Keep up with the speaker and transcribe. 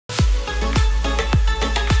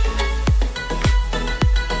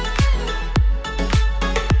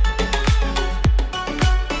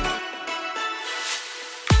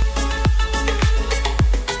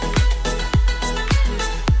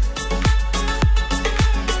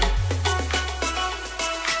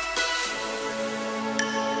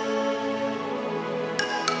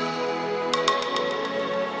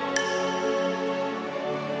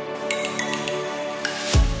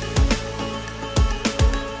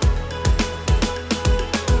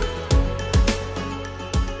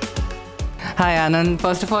Hi Anand,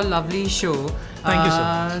 first of all, lovely show. Thank you so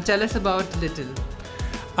much. Tell us about Little.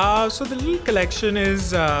 So the Little collection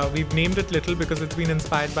is, we've named it Little because it's been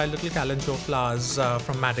inspired by little calenture flowers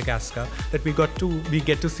from Madagascar that we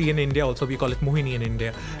get to see in India also. We call it Mohini in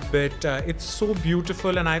India. But it's so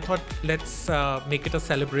beautiful, and I thought let's make it a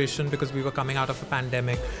celebration because we were coming out of a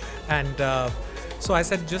pandemic. And so I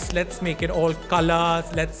said just let's make it all colors,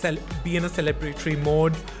 let's be in a celebratory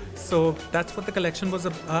mode. So that's what the collection was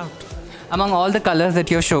about. Among all the colors that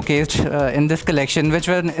you've showcased in this collection, which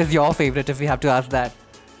one is your favorite if we have to ask that?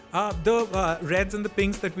 The reds and the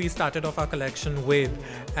pinks that we started off our collection with,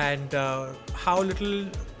 and how little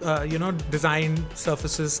design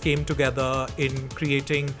surfaces came together in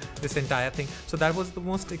creating this entire thing. So that was the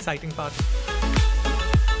most exciting part.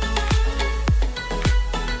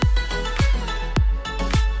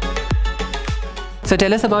 So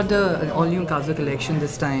tell us about the all-new Kazo collection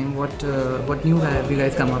this time. What new have you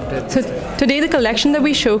guys come up with? So today the collection that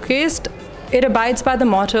we showcased, it abides by the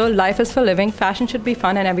motto, life is for living, fashion should be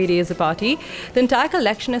fun, and every day is a party. The entire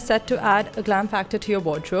collection is set to add a glam factor to your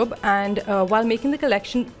wardrobe, and while making the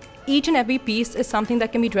collection, each and every piece is something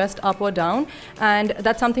that can be dressed up or down, and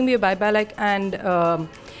that's something we abide by.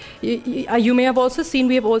 You may have also seen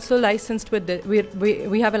we have also licensed with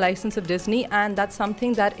we have a license of Disney, and that's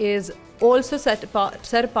something that is also set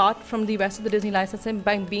apart from the rest of the Disney licensing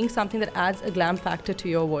by being something that adds a glam factor to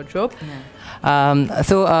your wardrobe. Yeah.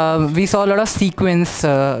 So we saw a lot of sequins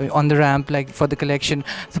on the ramp, like for the collection.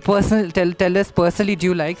 So tell us personally, do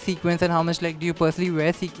you like sequins, and how much do you personally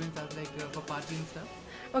wear sequins as for party and stuff?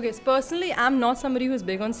 Okay, so personally, I'm not somebody who's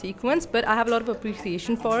big on sequins, but I have a lot of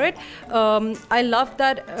appreciation for it. I love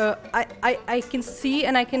that I can see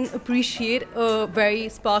and I can appreciate a very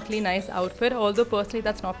sparkly, nice outfit, although personally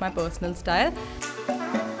that's not my personal style.